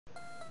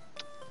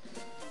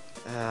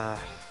I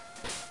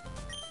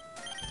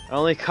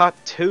only caught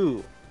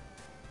 2.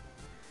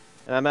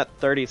 And I'm at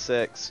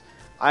 36.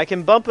 I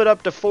can bump it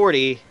up to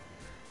 40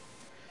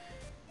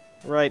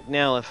 right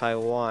now if I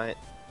want.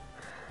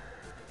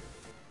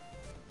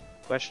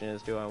 Question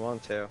is, do I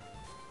want to?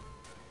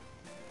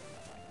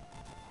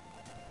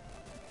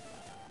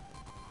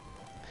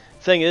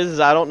 Thing is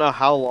I don't know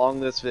how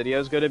long this video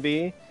is going to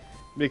be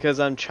because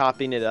I'm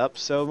chopping it up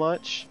so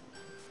much.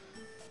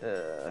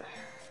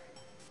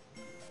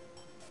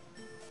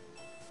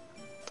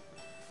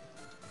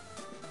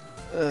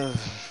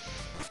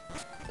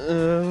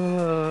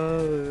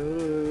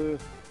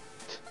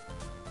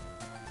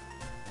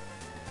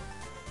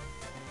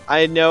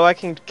 I know I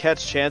can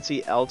catch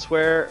Chansey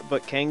elsewhere,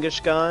 but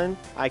Kangaskhan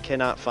I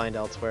cannot find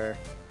elsewhere.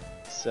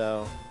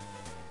 So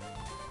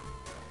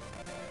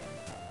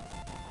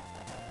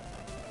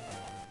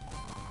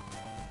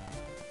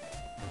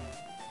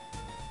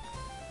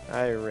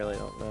I really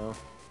don't know.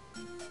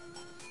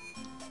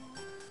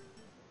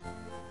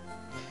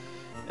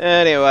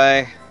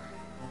 Anyway,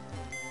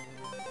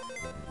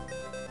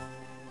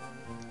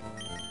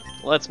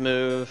 let's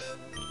move.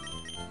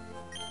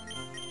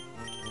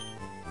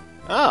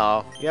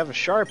 Oh, you have a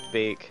sharp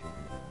beak.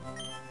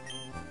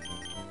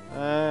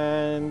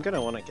 I'm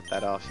gonna want to get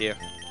that off you.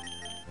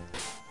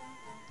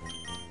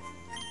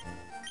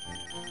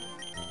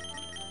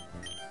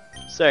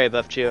 Sorry,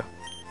 Buff Chew.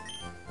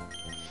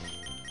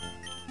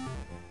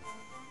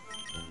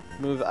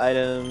 Move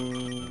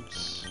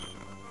items.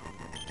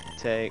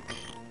 Take.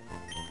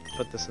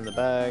 Put this in the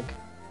bag.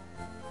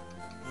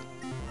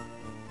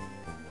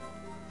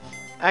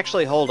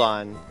 Actually, hold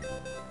on.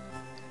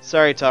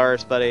 Sorry,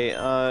 Taurus, buddy.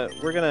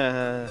 We're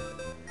gonna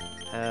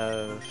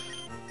have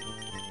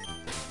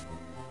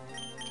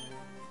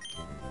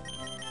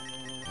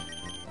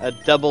a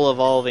double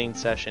evolving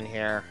session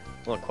here.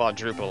 Well,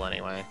 quadruple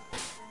anyway.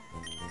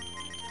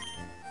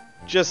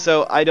 Just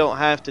so I don't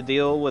have to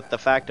deal with the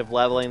fact of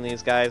leveling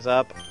these guys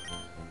up.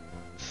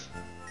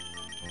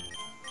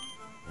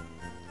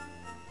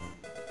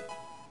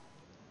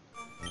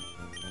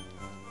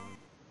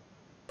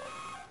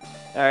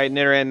 Alright,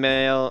 Nidoran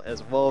male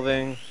is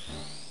evolving.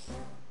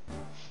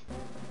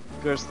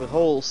 Of course, the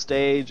whole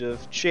stage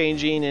of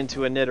changing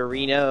into a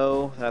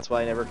Nidorino. That's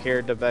why I never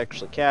cared to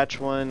actually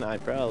catch one. I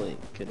probably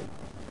could have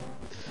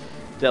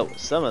dealt with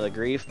some of the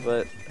grief,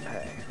 but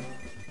hey.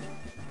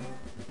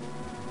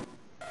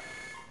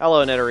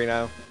 Hello,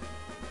 Nidorino.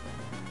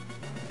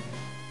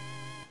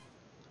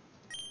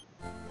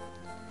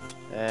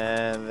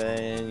 And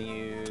then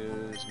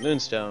use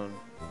Moonstone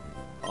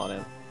on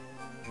him.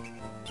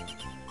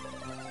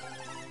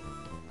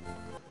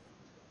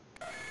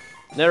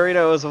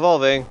 Nidorino is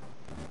evolving.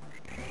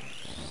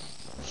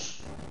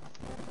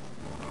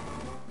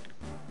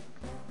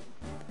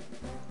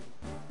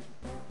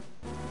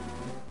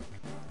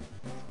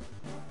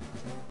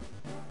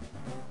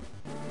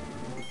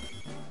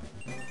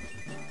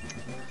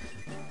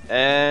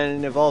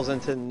 And evolves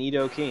into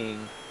Nidoking.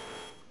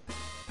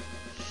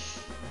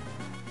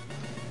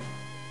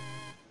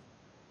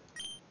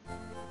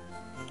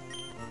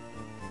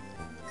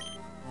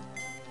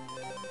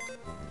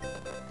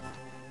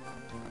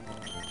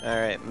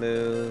 Alright,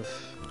 move.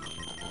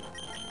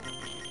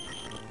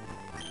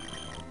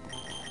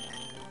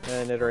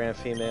 And Nidoran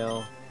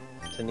female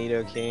to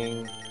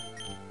Nidoking.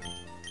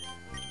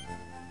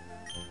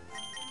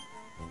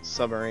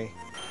 Summary.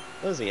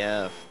 What does he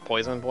have?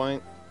 Poison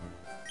point?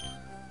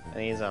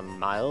 And he's a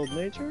mild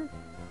nature?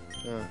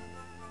 Huh.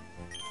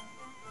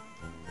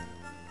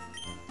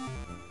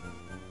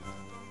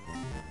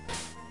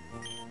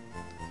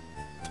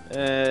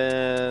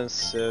 And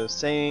so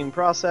same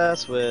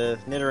process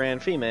with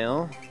Nidoran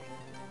female.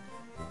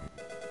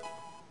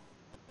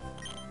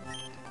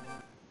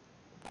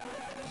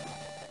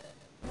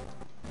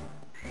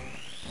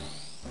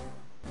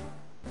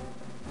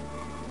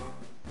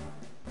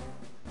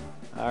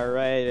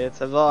 Alright,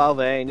 it's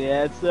evolving,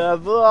 it's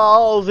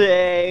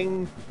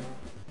evolving!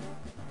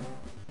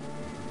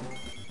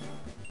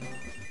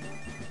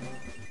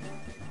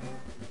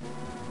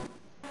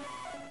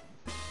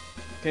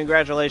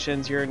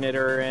 Congratulations, your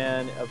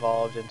Nidoran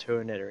evolved into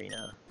a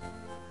Nidorina.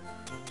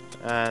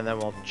 And then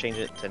we'll change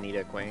it to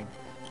Nidoqueen.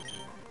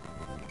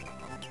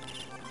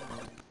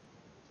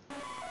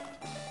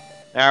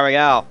 There we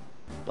go.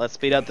 Let's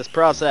speed up this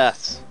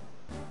process.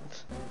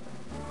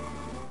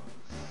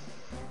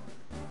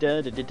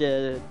 Da, da, da,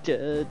 da,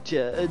 da,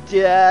 da,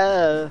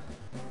 da.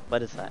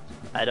 What is that?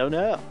 I don't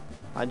know.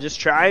 I'm just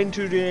trying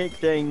to make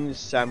things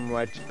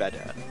somewhat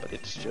better, but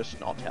it's just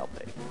not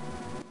helping.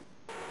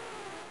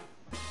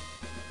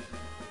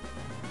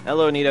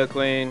 Hello,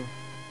 Nidoqueen.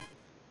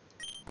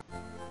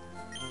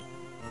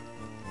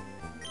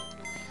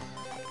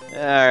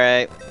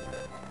 Alright.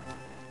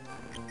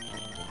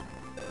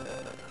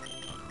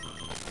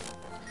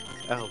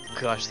 Oh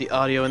gosh, the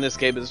audio in this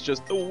game is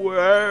just the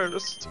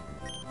worst.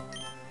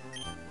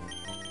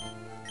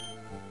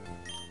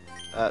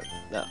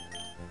 No.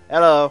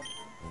 Hello.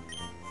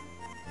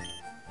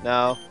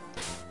 No.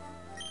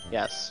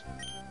 Yes.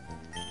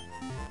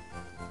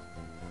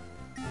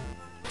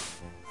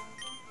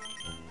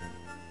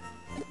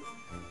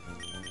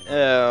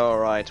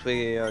 Alright,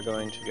 we are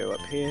going to go up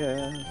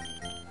here.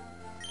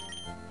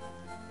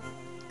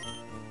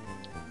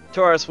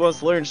 Taurus wants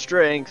to learn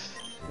strength.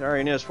 He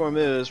already knows 4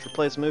 moves.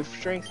 Replace move for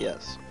strength?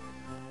 Yes.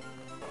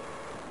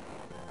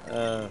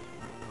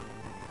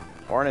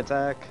 Horn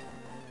attack.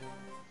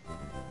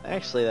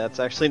 Actually, that's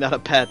actually not a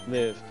bad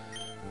move.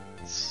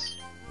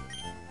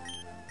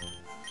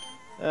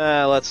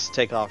 Let's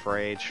take off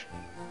Rage.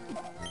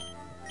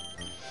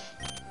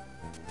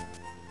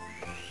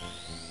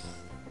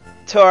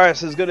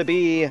 Taurus is going to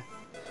be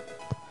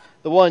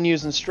the one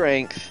using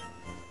strength.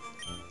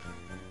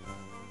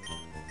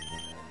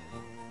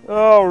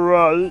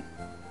 Alright.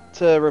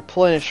 To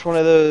replenish one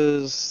of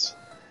those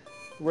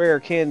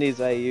rare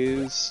candies I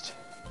used,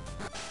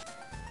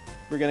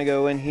 we're going to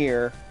go in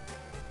here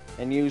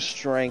and use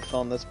strength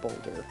on this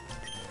boulder.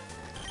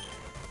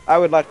 I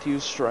would like to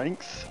use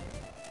strength.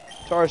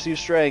 Taurus, use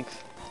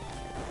strength.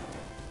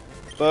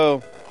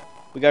 Boom.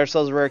 We got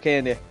ourselves a rare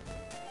candy.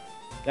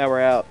 Now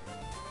we're out.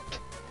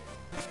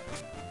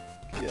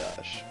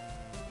 Gosh.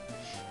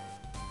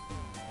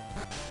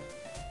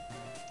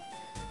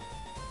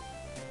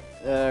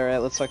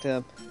 Alright, let's talk to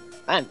him.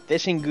 I'm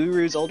Fishing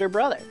Guru's older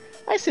brother.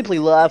 I simply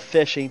love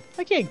fishing.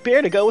 I can't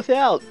bear to go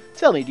without.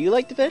 Tell me, do you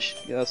like to fish?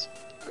 Yes.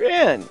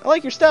 Grand. I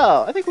like your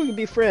style. I think we can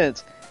be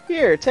friends.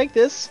 Here, take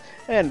this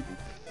and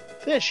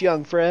fish,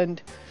 young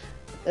friend.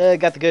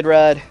 Got the good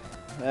rod.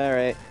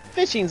 Alright.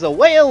 Fishing's a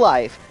way of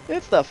life.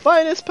 It's the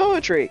finest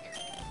poetry.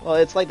 Well,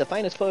 it's like the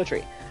finest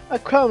poetry. A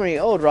crummy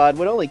old rod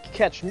would only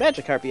catch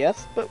Magikarp,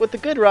 yes, but with the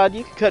good rod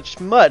you can catch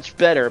much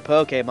better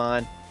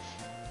Pokemon.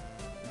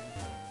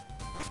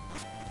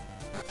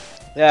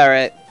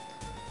 Alright.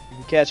 You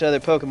can catch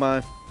other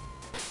Pokemon.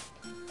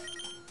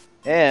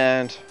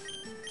 And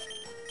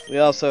we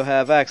also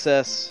have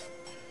access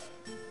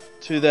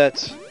to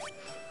that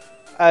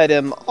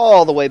item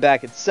all the way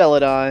back at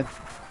Celadon.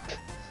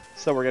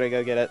 So we're gonna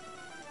go get it.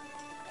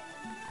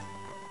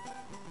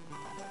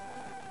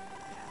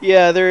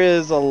 Yeah, there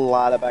is a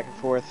lot of back and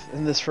forth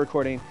in this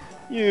recording.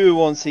 You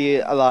won't see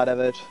a lot of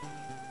it,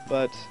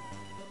 but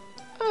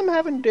I'm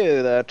having to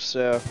do that,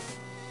 so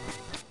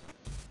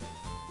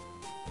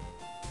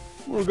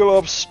we'll go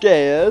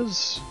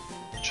upstairs,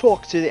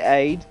 talk to the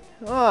aide.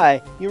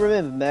 Hi, you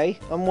remember me?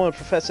 I'm one of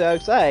Professor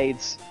Oak's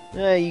aides.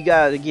 You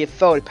gotta get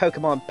 40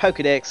 Pokemon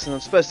Pokedex, and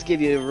I'm supposed to give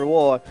you a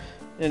reward,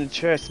 and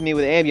entrust me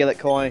with an amulet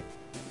coin.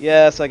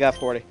 Yes, I got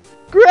 40.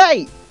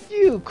 Great!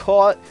 You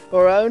caught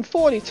or owned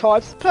 40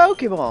 types of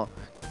Pokemon.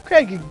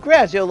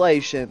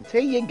 Congratulations!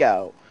 Here you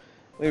go.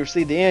 We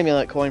received the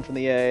amulet coin from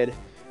the aide.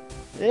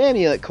 The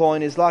amulet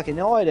coin is like an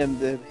item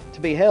to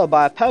be held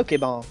by a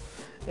Pokemon.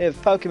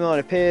 If Pokemon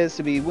appears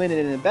to be winning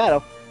in a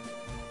battle,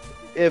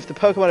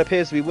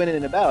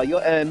 you'll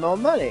earn more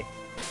money.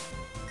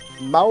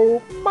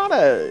 More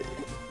money.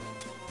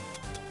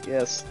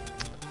 Yes,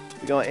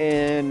 we're gonna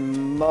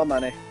earn more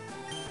money.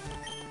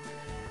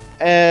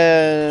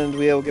 And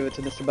we'll give it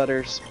to Mr.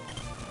 Butters.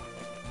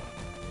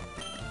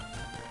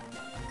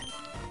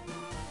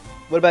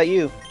 What about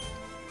you?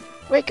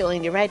 We're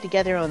going to ride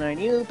together on our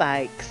new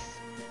bikes.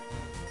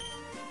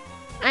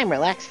 I'm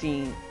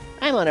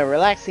on a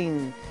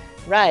relaxing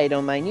ride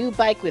on my new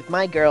bike with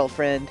my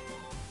girlfriend.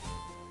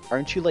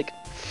 Aren't you like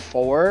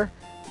 4?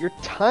 You're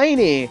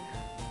tiny.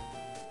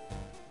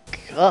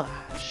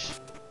 Gosh.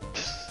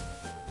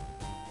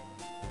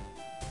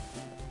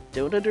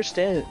 Don't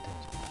understand.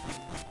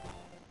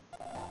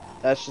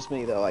 That's just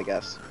me though, I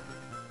guess.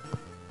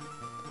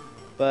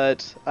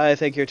 But I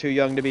think you're too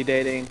young to be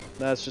dating.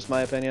 That's just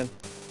my opinion.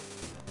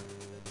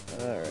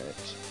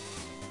 Alright.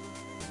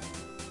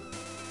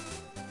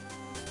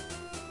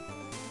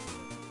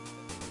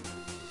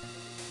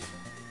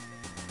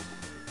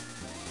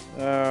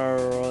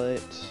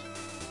 Alright.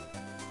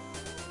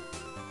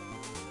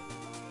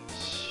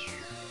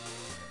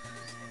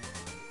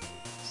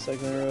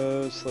 Second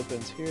row,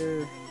 slip-ins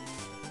here.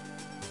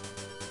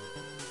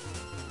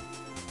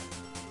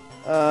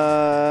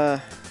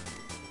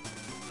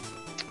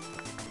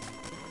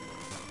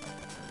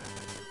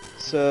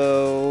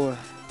 So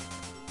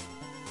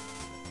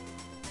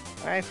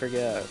I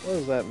forget. What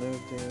does that move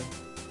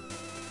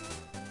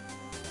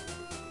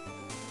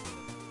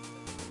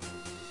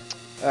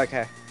do?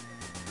 Okay.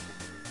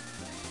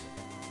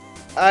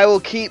 I will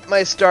keep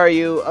my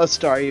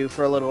Staryu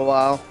for a little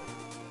while.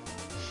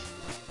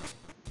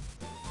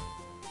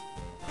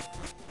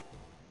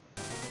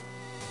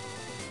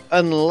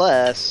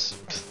 Unless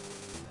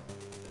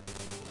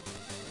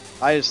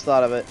I just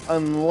thought of it.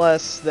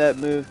 Unless that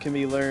move can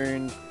be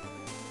learned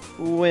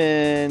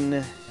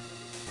when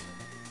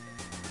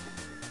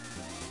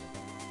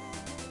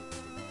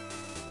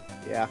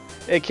yeah,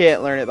 it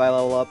can't learn it by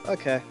level up.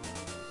 Okay.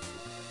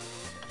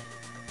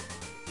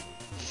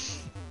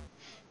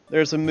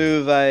 There's a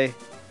move I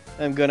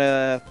am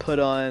gonna put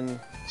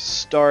on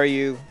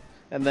Staryu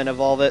and then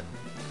evolve it.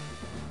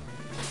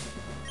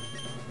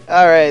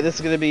 Alright, this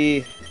is gonna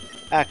be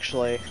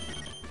actually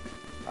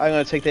I'm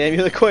gonna take the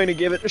amulet coin and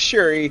give it to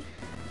Shuri,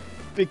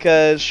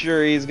 because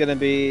Shuri's gonna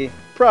be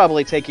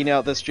probably taking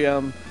out this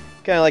gym,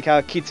 kinda like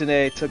how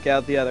Kitsune took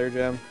out the other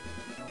gym.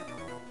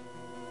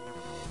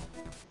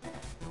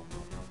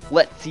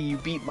 Let's see you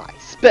beat my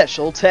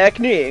special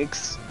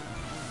techniques.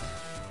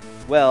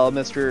 Well,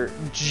 Mr.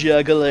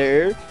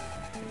 Juggler,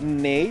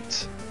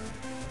 Nate,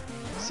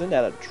 send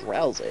out a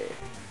Drowsy.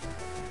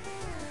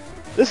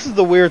 This is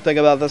the weird thing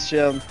about this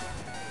gym.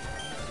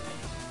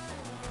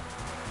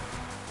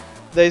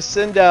 They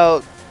send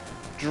out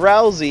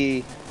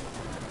Drowsy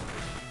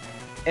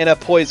and a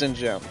poison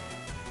gem.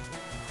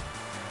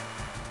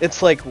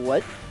 It's like,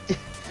 what?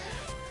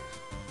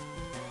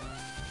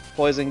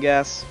 Poison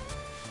gas.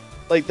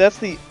 Like, that's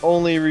the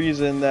only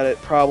reason that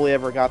it probably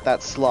ever got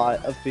that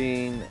slot of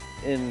being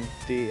in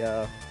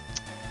the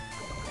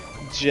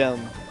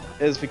gem,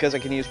 is because I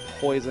can use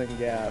poison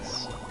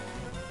gas.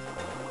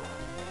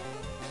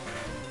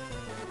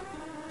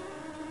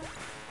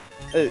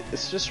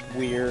 It's just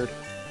weird.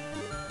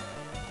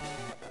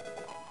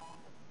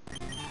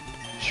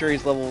 Sure,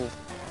 he's level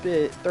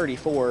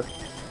 34.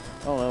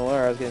 I don't know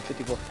where I was getting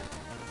 54.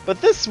 But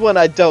this one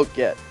I don't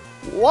get.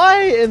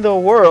 Why in the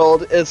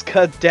world is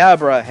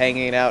Kadabra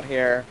hanging out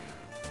here?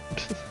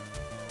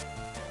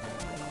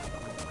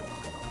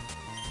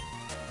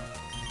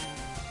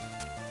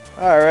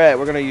 Alright,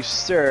 we're gonna use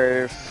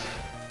Surf.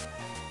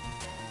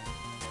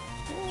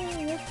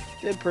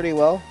 Did pretty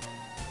well.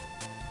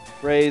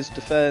 Raised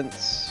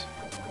defense.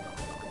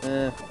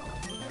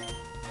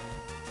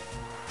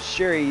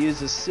 Sure, he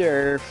uses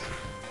Surf.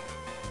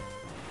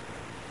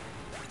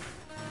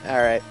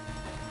 Alright.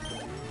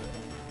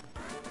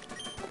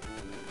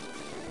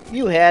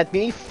 You had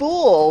me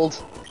fooled!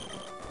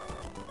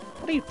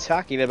 What are you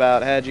talking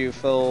about, had you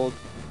fooled?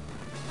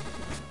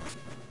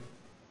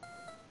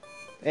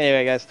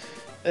 Anyway, guys.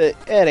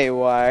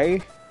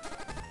 Anyway.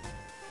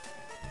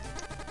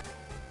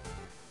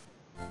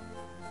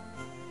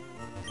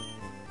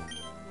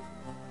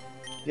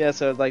 Yeah,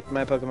 so like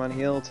my Pokemon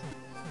healed.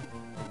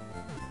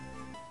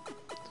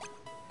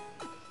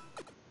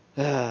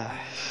 That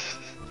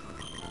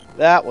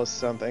was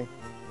something.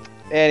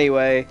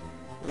 Anyway,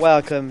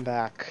 welcome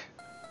back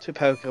to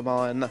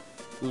Pokemon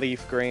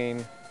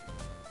LeafGreen.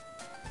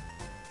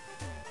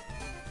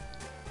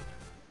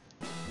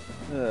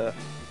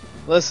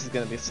 This is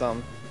gonna be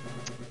some.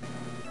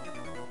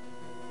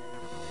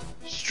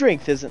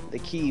 Strength isn't the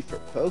key for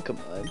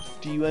Pokemon.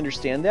 Do you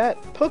understand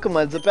that?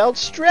 Pokemon's about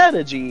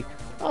strategy.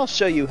 I'll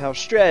show you how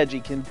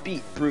strategy can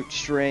beat brute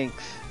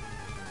strength.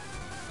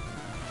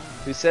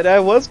 Who said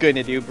I was going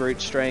to do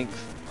brute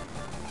strength?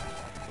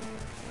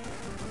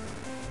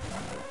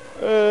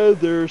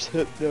 There's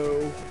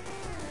Hypno.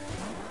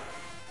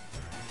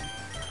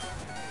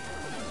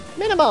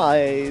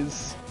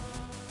 Minimize!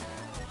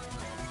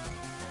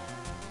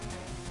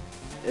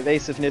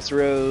 Evasiveness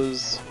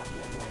rose.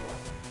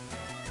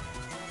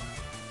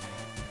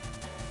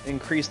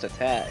 Increased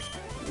attack.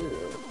 Ew.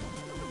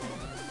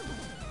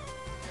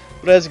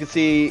 But as you can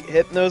see,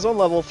 Hypno's on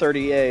level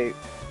 38.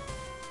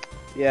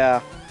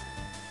 Yeah.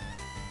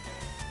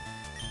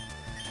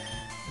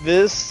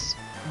 This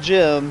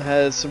gym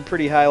has some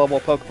pretty high level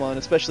Pokemon,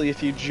 especially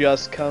if you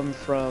just come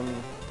from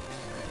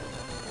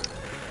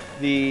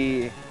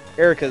the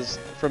Erica's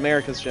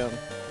gym.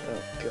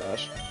 Oh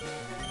gosh.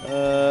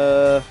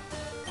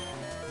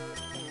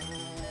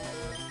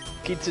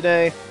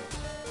 Kitsune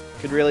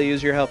could really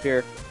use your help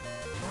here.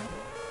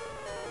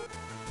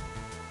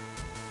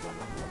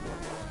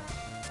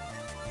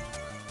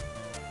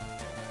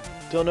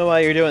 Don't know why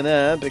you're doing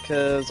that,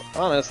 because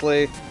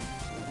honestly,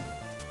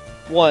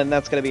 one,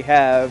 that's gonna be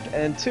halved,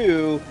 and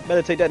two,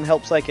 Meditate doesn't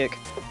help Psychic.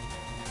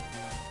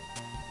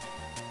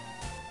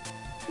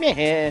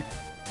 Meh.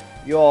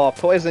 Your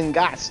poison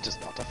gas does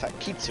not affect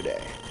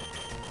Kitsune.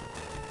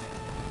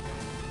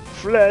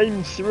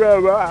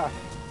 Flamethrower.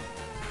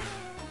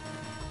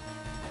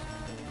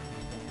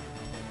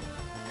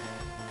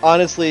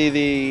 Honestly,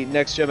 the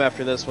next gym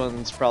after this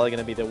one's probably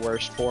gonna be the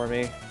worst for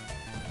me.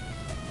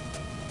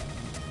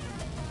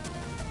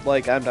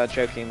 Like, I'm not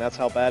joking, that's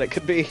how bad it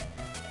could be.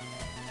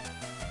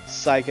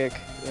 Psychic.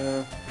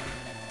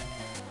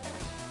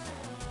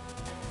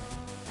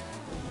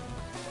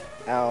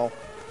 Ow.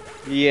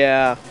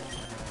 Yeah.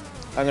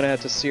 I'm gonna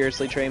have to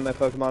seriously train my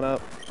Pokemon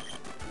up.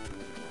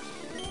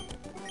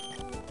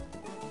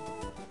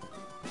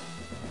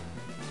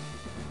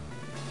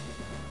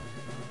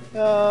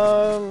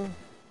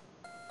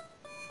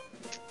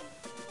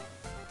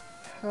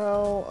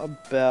 How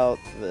about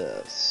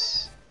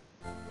this?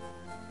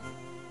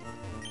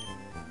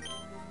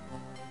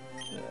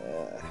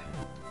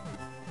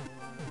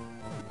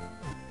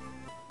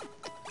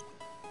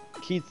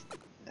 Keith,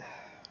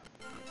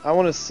 I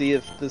want to see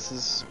if this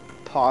is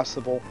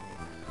possible.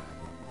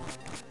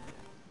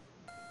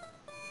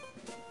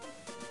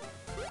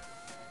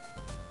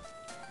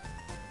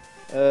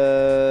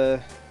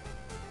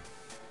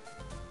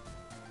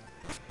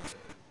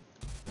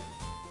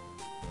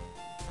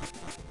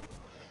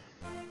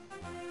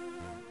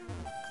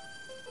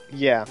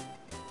 Yeah.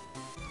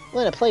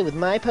 Wanna play with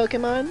my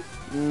Pokemon?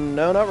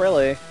 No, not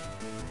really.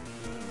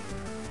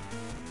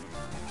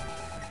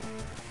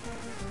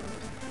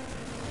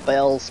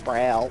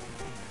 Bellsprout.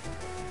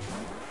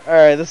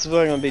 Alright, this is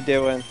what I'm gonna be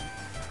doing.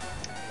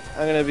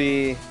 I'm gonna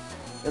be,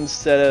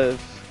 instead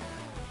of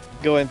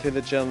going through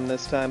the gym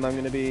this time. I'm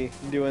gonna be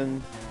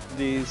doing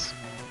these,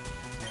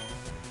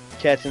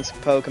 catching some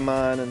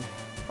Pokemon and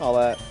all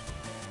that.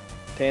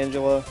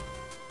 Tangela.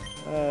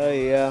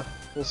 Yeah,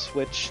 we'll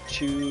switch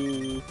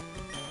to.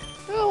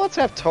 Well, let's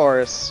have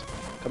Taurus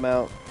come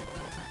out.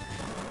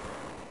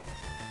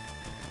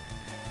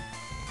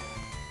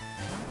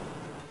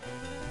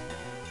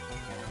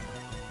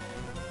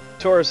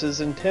 Taurus is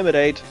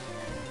Intimidate.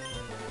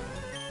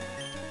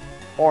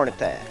 Horn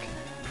Attack.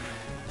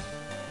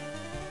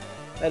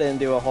 That didn't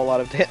do a whole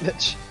lot of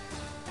damage.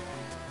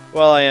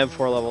 Well, I am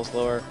 4 levels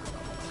lower.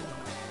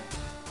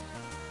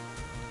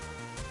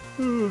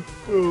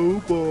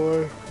 Oh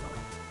boy.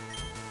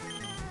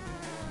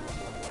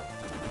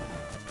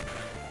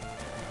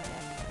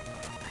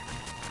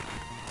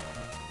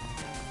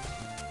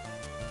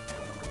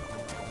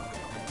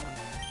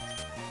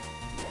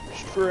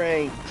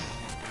 Strength.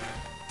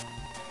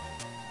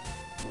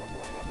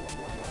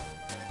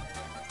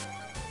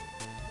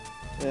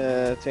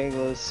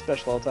 Tangle's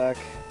special attack.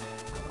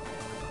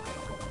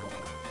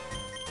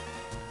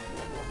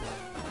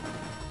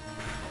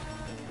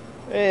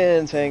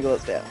 And Tangle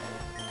is down.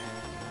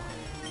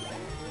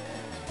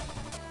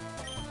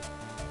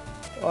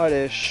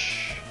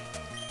 Oddish.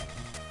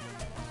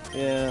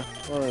 Yeah,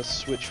 I want to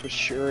switch with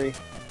Shuri.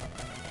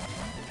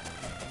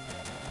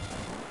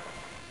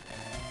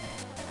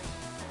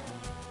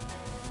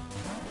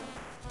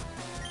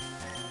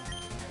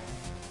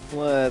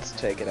 Let's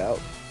take it out.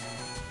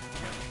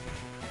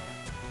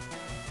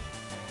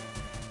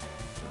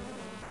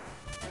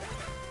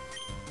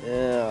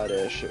 Yeah,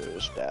 Oddish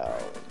is down.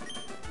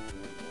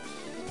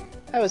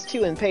 I was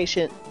too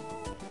impatient.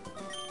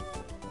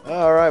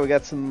 Alright, we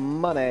got some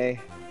money.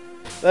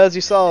 As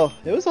you saw,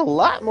 it was a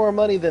lot more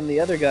money than the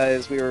other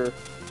guys we were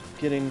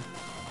getting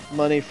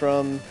money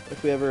from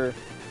if we ever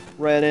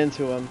ran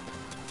into them.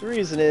 The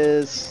reason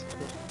is,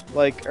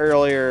 like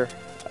earlier,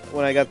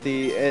 when I got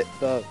the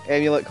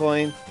amulet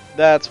coin,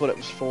 that's what it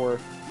was for.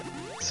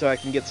 So I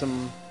can get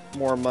some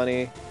more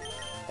money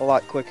a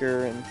lot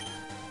quicker, and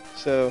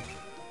so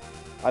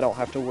I don't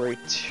have to worry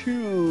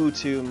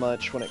too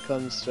much when it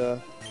comes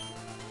to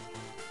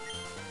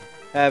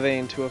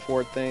having to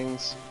afford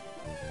things.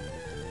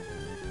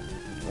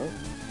 Oh.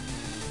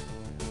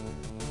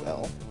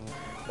 Well,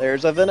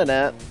 there's a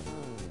Venonat.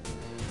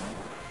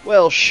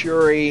 Well,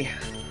 Shuri,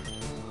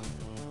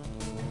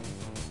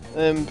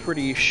 I'm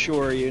pretty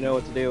sure you know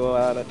what to do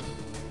about it.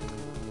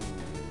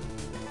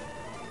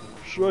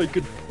 So I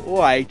could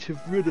play to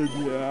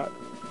Venonat.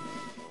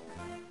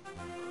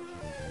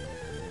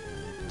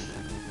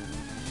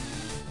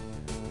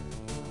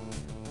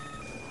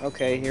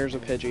 Okay, here's a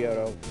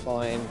Pidgeotto.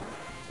 Fine.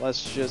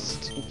 Let's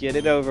just get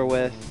it over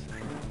with.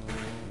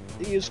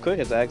 They use Quick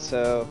Attack,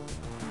 so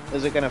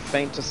is it gonna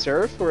faint to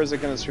surf or is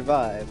it gonna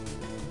survive?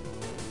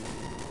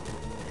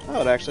 Oh,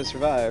 it actually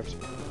survived.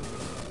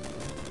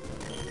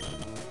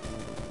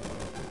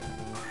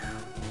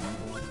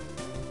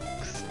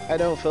 I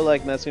don't feel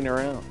like messing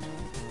around.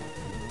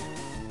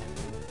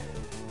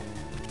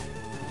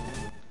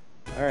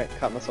 Alright,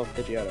 caught myself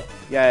Pidgeotto.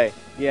 Yay,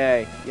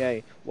 yay,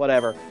 yay.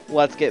 Whatever.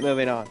 Let's get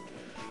moving on.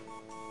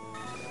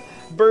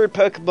 Bird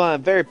Pokemon,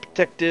 very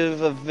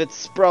protective of its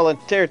sprawling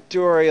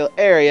territorial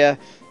area.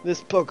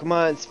 This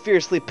Pokemon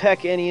fiercely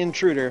peck any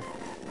intruder.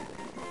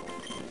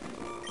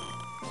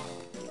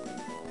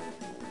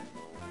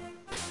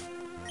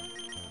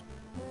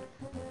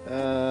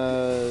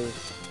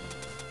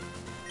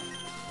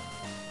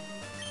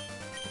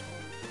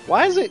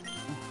 Why is it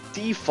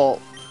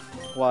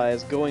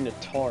default-wise going to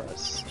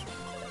Taurus?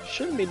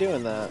 Shouldn't be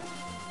doing that.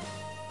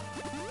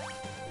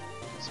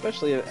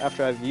 Especially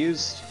after I've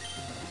used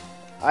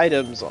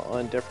items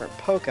on different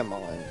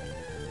Pokemon.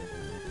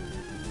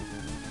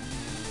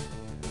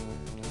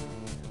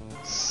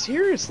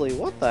 Seriously,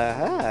 what the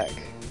heck?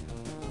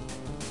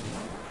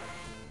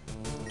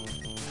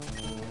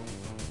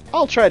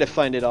 I'll try to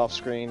find it off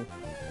screen.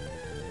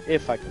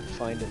 If I can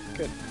find it.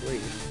 Good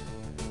grief.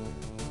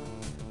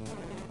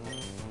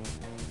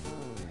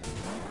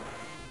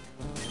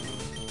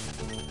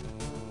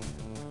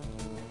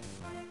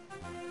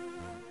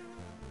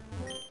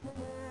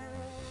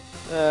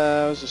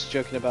 I was just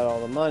joking about all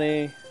the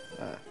money.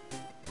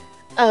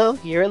 Oh,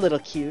 you're a little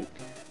cute.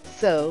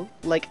 So,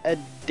 like a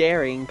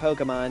daring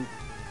Pokemon.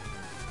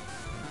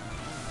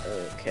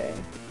 Okay.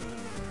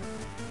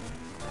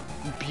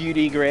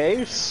 Beauty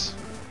Grace.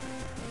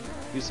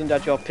 You send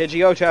out your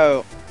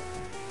Pidgeotto.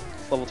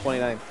 It's level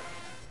 29.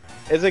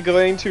 Is it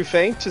going to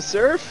faint to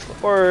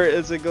surf, or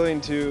is it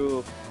going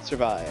to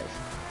survive?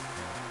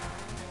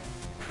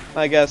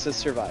 My guess is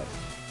survive.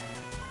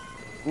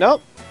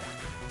 Nope.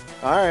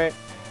 Alright.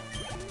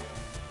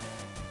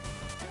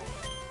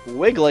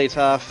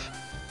 Wigglytuff.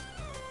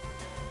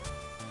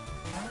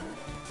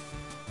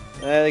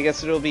 I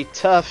guess it'll be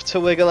tough to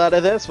wiggle out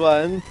of this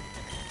one.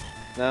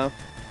 No?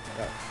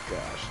 Oh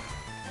gosh.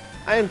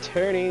 I am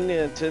turning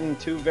it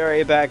into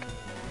very bad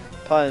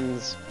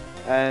puns,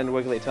 and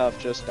Wigglytuff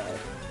just died.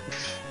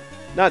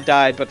 Not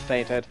died, but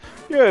fainted.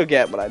 You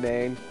get what I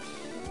mean.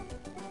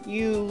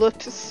 You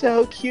looked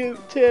so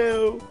cute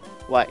too.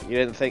 What, you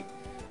didn't think?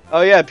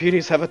 Oh yeah,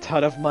 beauties have a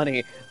ton of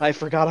money. I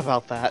forgot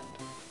about that.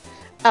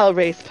 I'll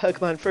raise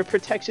Pokemon for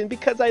protection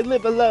because I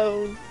live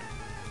alone.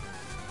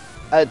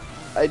 I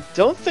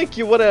don't think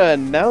you would have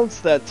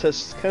announced that to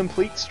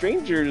complete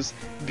strangers,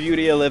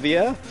 Beauty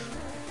Olivia.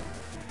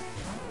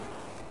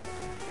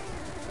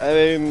 I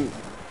mean,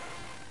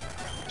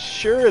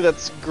 sure,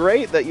 that's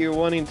great that you're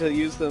wanting to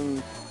use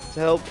them to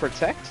help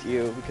protect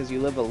you because you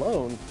live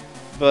alone,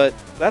 but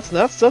that's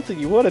not something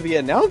you want to be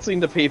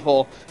announcing to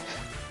people.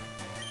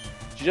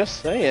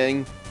 Just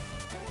saying.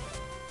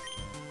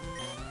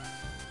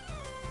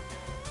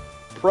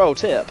 Pro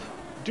tip: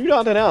 do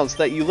not announce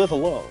that you live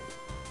alone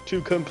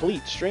to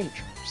complete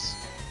strangers.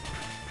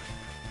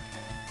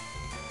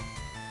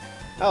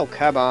 Oh,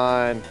 come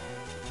on.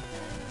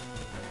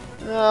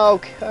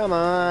 Oh, come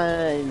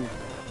on.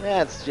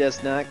 That's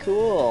just not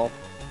cool.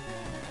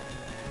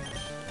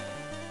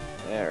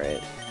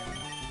 Alright.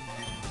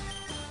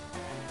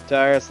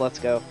 Tyrus, let's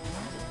go.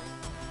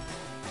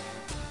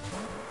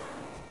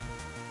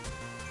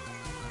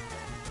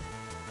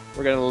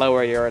 We're gonna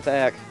lower your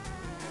attack.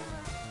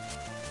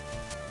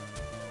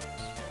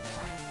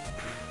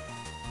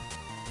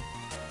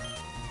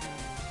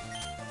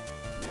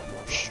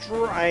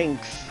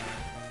 Strength.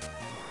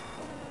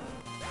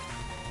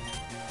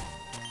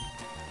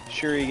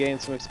 Sure, you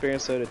gained some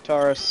experience, so did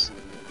Taurus.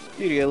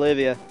 Beauty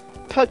Olivia.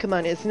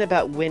 Pokemon isn't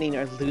about winning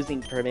or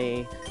losing for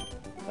me.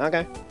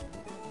 Okay.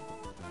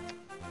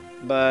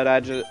 But I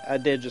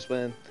did just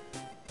win.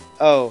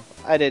 Oh,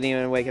 I didn't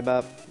even wake him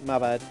up. My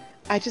bad.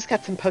 I just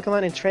got some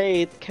Pokemon in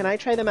trade. Can I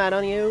try them out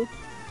on you?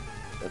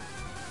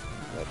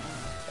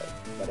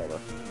 Whatever.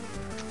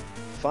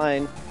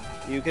 Fine.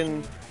 You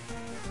can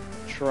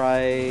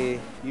try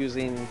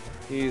using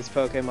these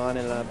Pokemon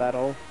in a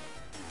battle.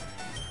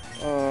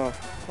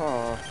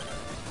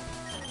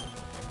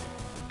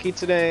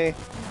 Kitsune,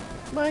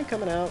 mind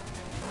coming out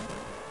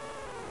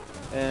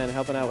and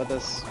helping out with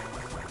this?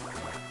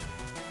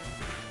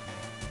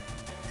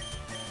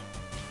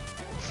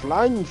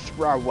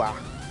 Flamethrower.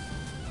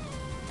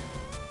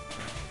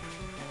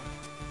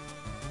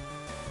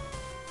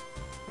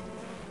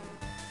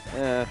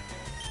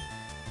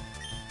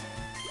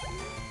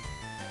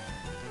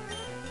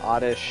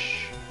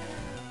 Oddish.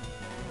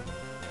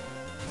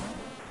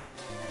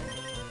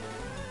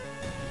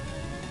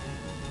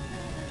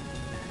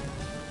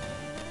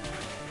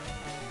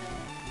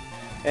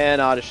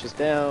 And Oddish is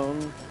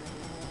down.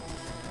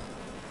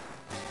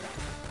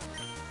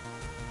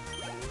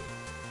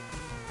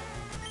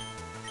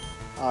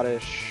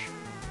 Oddish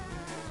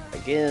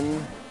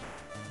again.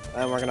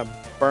 And we're gonna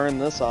burn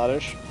this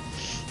Oddish.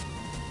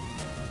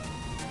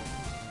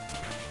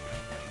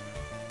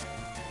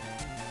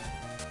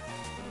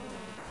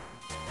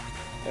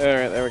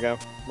 Alright, there we go.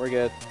 We're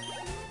good.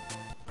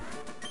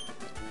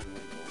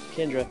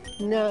 Kendra,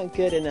 Not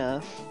good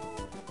enough.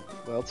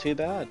 well, too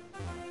bad.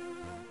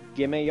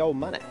 Give me your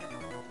money.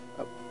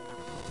 Oh.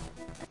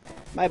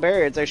 My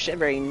birds are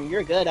shivering.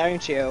 You're good,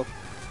 aren't you?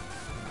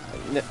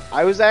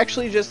 I was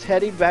actually just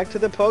heading back to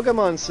the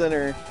Pokemon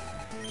Center.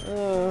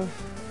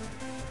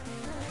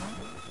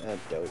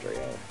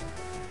 Dodrio.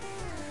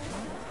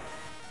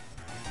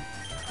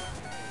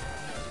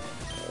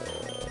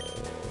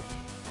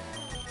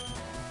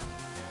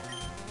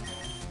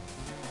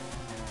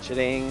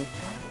 Chitting.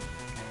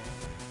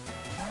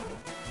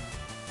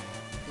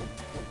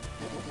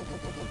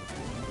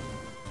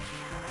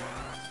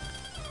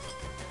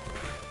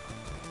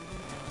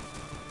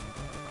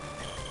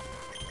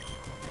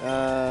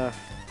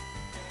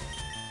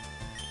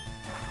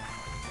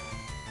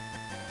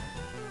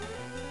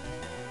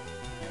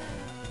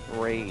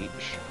 Rage.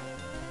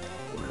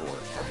 Didn't work.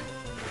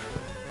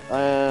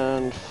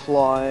 And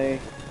fly.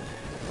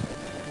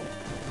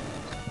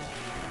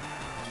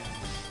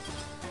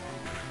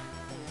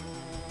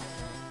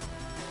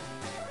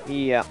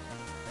 Yeah.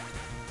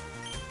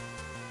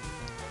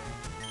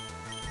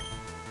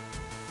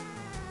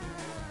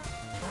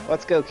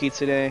 Let's go,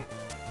 Kitsune.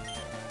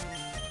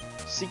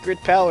 Secret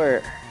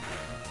power.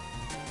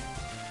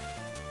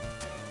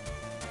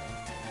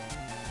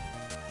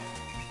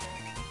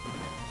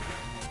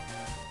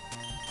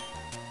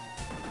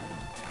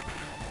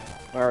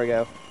 There we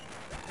go.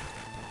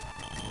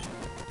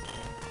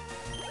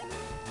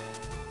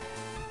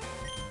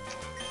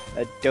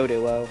 A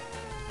Doduo.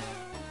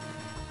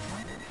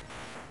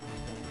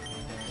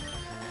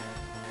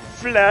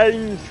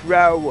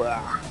 Flamethrower.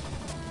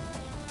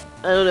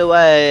 I don't know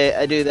why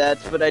I do that,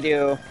 but I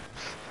do.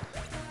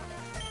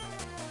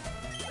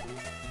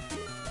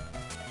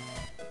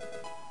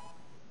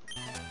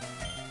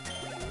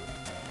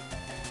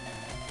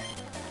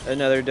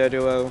 Another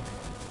Doduo.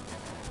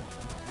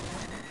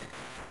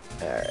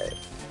 Alright.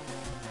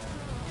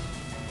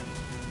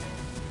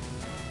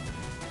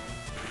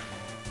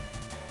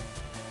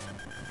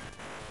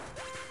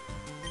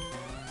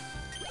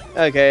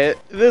 Okay,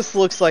 this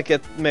looks like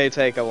it may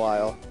take a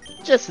while.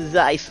 Just as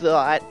I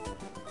thought.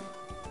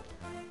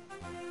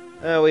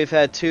 We've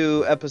had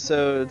 2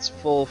 episodes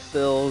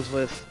fulfilled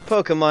with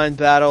Pokemon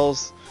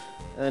battles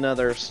and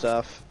other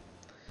stuff.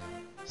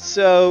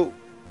 So,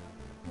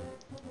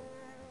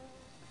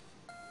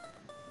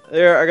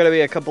 there are going to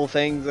be a couple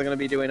things I'm going to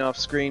be doing off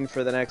screen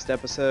for the next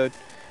episode,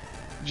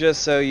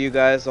 just so you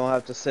guys don't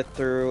have to sit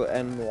through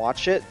and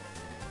watch it,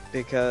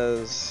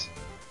 because,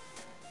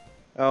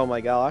 oh my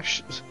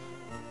gosh.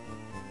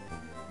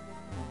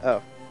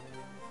 Oh,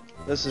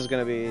 this is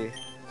going to be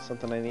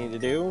something I need to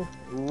do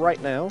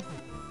right now.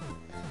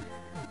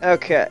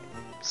 Okay,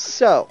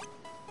 so,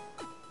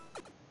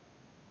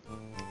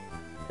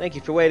 thank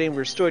you for waiting. We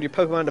restored your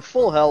Pokemon to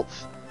full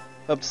health.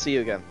 Hope to see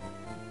you again.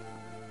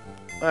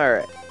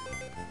 Alright.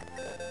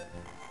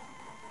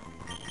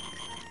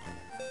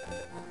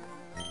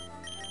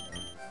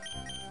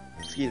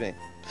 Excuse me.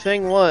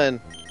 Thing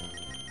 1.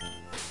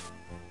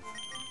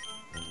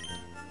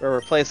 We're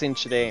replacing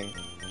Chidane.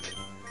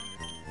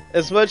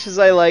 As much as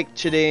I like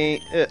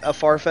Chidane, a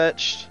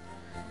Farfetch'd,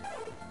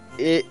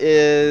 it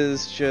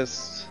is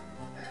just...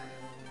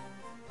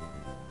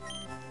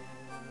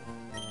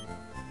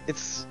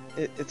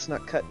 It's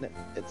not cutting it.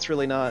 It's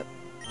really not.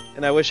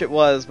 And I wish it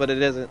was, but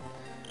it isn't.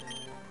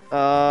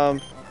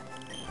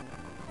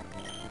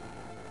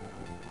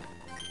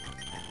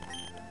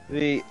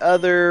 The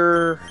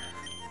other...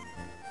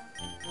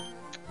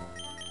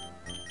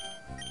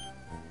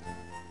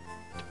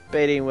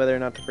 Debating whether or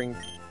not to bring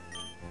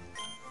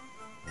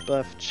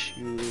Buff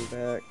Chew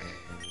back.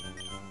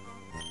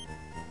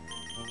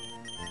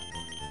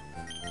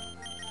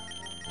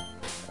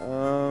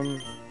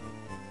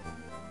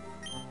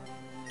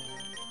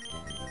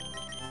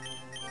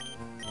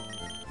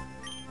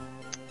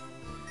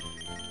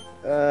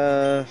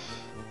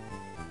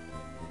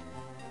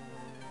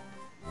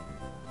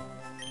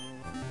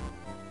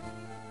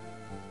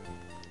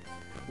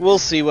 We'll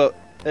see what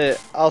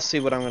I'll see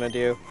what I'm gonna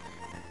do,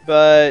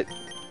 but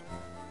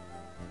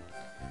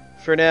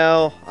for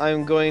now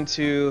I'm going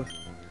to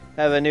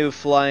have a new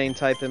flying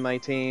type in my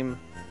team,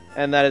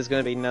 and that is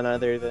going to be none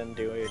other than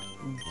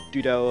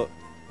Doduo.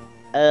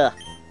 And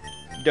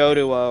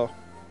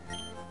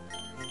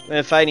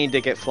if I need to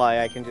get fly,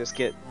 I can just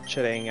get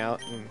Chidang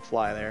out and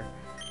fly there.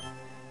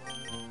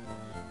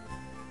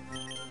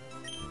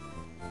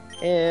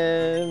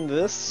 And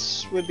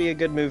this would be a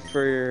good move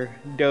for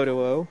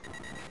Doduo.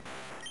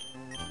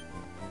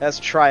 Has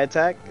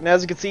Tri-Attack, and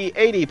as you can see,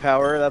 80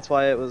 power, that's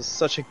why it was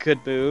such a good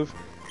move.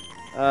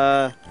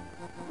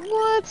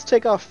 Let's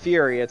take off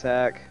Fury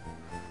Attack.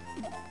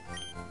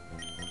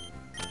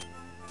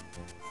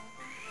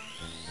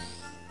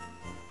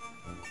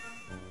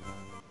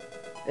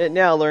 It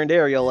now learned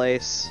Aerial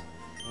Ace.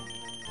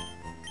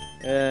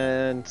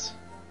 And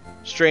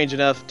strange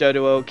enough,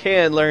 Doduo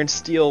can learn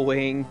Steel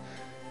Wing.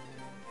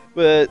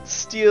 But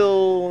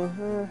Steel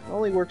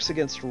only works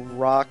against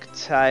rock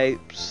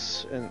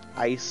types and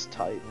ice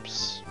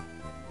types.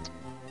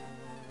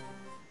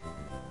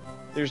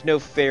 There's no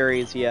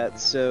fairies yet,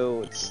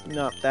 so it's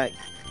not that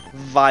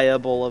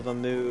viable of a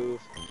move.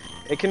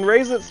 It can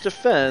raise its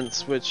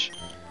defense, which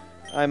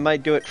I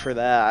might do it for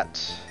that.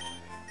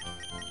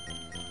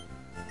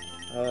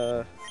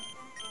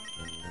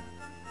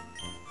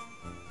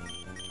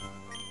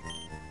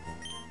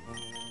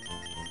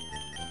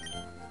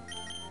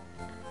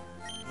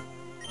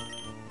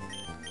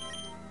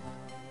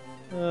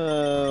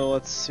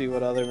 Let's see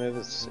what other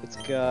moves it's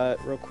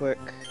got real quick.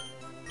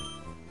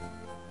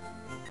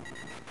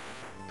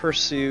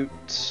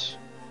 Pursuit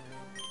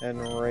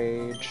and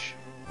Rage.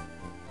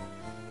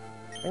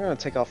 I'm gonna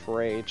take off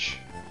Rage.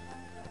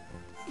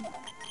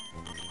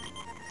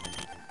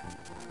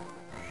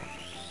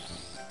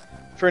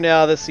 For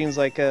now, this seems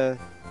like a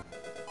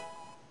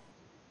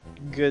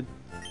good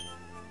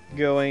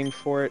going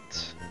for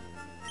it.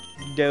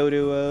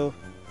 Doduo.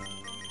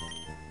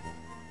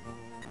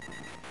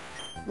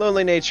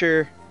 Lonely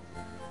Nature.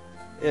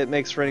 It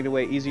makes running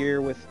away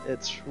easier with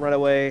its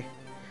runaway.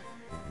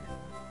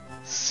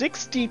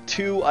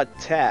 62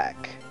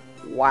 attack.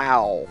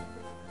 Wow.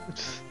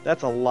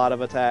 That's a lot of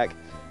attack.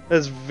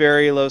 That's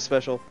very low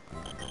special.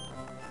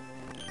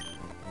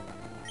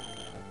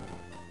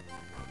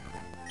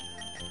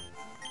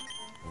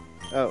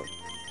 Oh.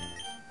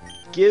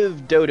 Give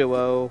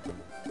Doduo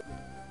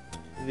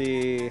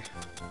the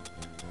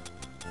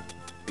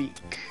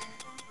beak.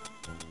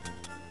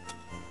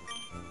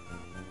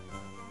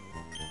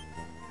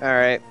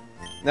 Alright.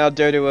 Now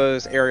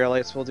Doduo's Aerial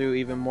Ace will do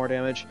even more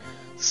damage.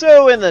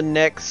 So in the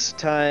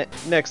next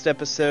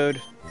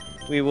episode,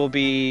 we will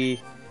be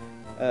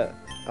I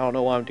don't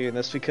know why I'm doing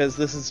this, because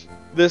this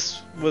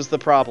was the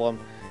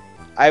problem.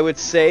 I would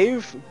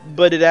save,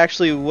 but it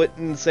actually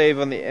wouldn't save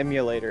on the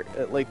emulator.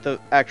 Like the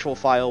actual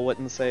file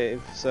wouldn't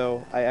save,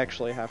 so I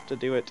actually have to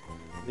do it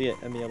via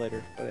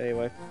emulator. But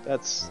anyway,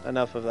 that's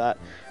enough of that.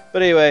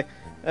 But anyway,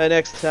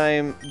 next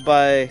time,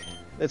 by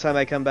the time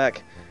I come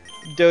back,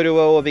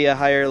 Doduo will be a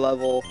higher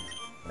level,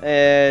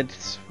 and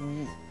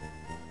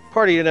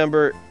party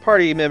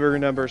member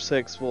number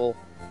 6 will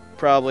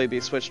probably be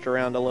switched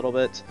around a little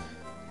bit,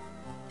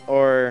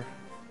 or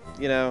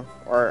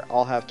or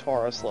I'll have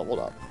Taurus leveled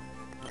up.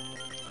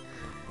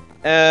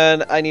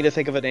 And I need to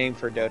think of a name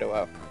for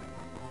Doduo.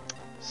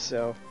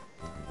 So,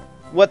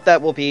 what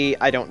that will be,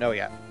 I don't know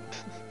yet.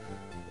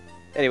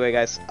 Anyway,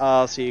 guys,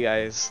 I'll see you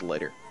guys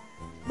later.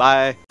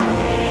 Bye.